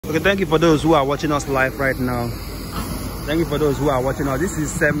Okay, thank you for those who are watching us live right now. Thank you for those who are watching us. This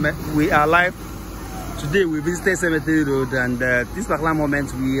is we are live today. We visited Cemetery Road, and this particular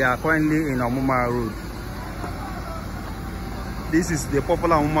moment we are currently in Omuma Road. This is the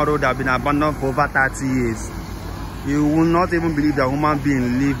popular Omuma Road that has been abandoned for over 30 years. You will not even believe that human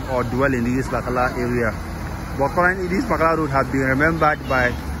being live or dwell in this particular area. But currently, this particular road has been remembered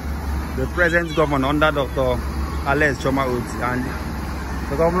by the present governor under Dr. Alex Choma Oti, and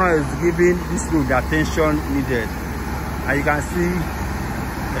the governor is giving this road the attention needed. And you can see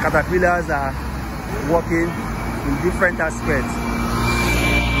the caterpillars are working in different aspects.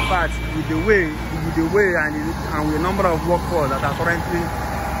 In fact, with the way and with the number of workforce that are currently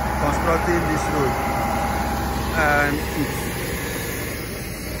constructing this road,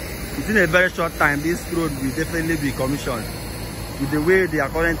 within a very short time, this road will definitely be commissioned. With the way they are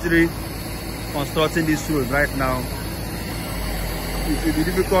currently constructing this road right now, it will be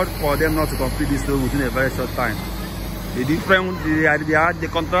difficult for them not to complete this road within a very short time. The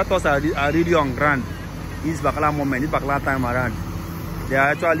contractors are really on ground this particular moment, this particular time around. They are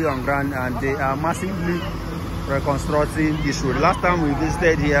actually on ground and they are massively reconstructing this road. Last time we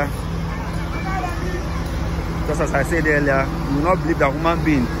visited here, just as I said earlier, you will not believe that human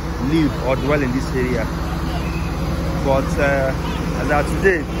beings live or dwell in this area. But as of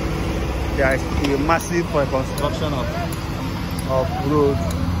today, there is a massive reconstruction of roads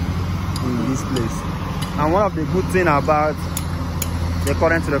in this place. And one of the good things about the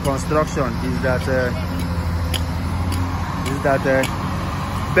current reconstruction is that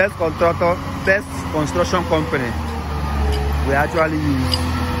best construction company will actually use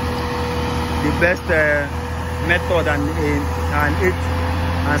the best method and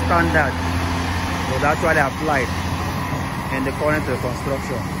standard was actually applied in the current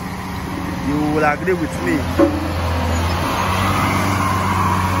reconstruction. You will agree with me.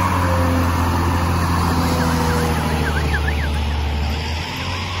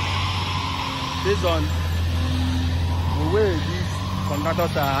 Based on the way these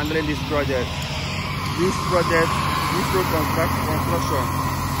contractors are handling this road construction,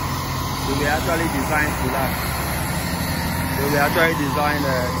 they were actually designed to last. They were actually designed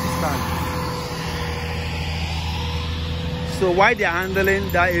to stand. So while they are handling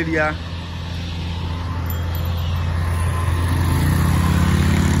that area,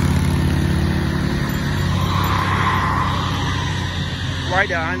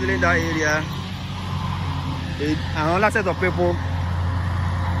 another set of people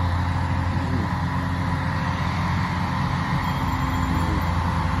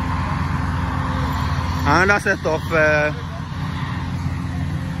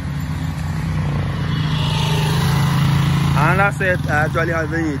actually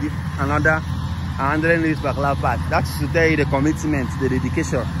having another handling this particular part. That's to tell you the commitment, the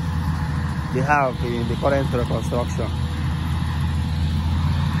dedication they have in the current reconstruction.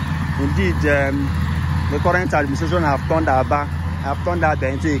 Indeed, the current administration have turned that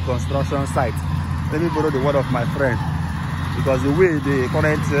into a construction site. Let me borrow the word of my friend, because the way the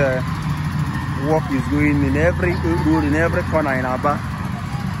current work is going in every road, in every corner in Aba,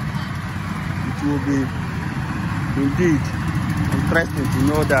 it will be indeed interesting to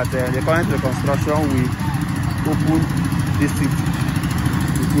know that the current reconstruction will open this city.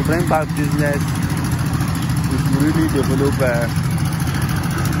 It will bring back business. It will really develop the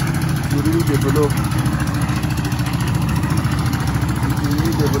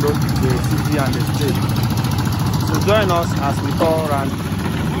city and the state. So join us as we tour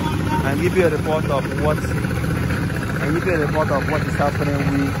and give you a report of what is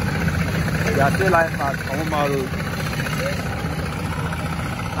happening. We are still live at Omuma Road,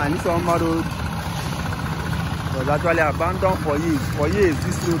 and this Omuma Road was actually abandoned for years. For years,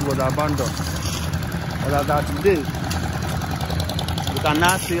 this road was abandoned. But as of today, you can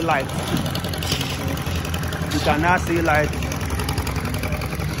now see light. You can now see light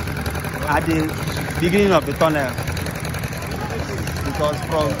at the beginning of the tunnel, because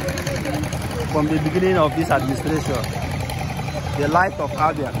from the beginning of this administration, the light of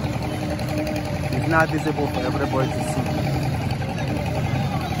Abia is now visible for everybody to see.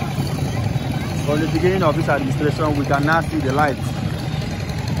 From the beginning of this administration, we can now see the light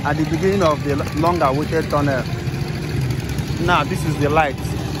at the beginning of the long-awaited tunnel. Now this is the light.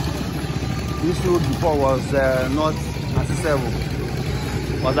 This road before was not accessible,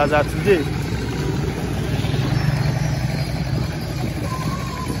 but as of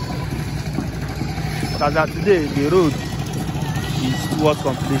today, the road is towards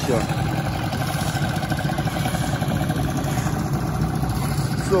completion.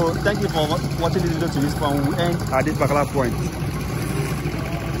 So thank you for watching this video to this point. We end at this particular point.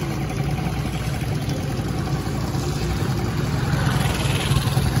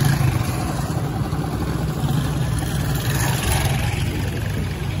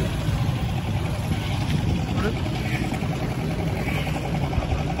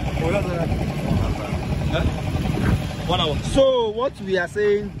 1 hour. So what we are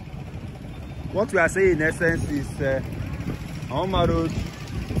saying in essence is Omuma Road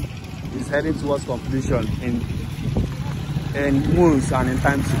is heading towards completion in months and in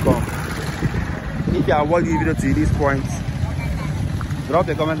times to come. If you are watching the video to this point, drop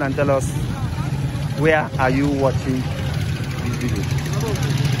a comment and tell us where are you watching this video.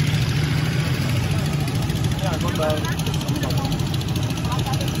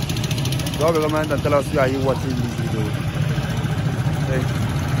 Drop a comment and tell us where are you watching this video. Okay.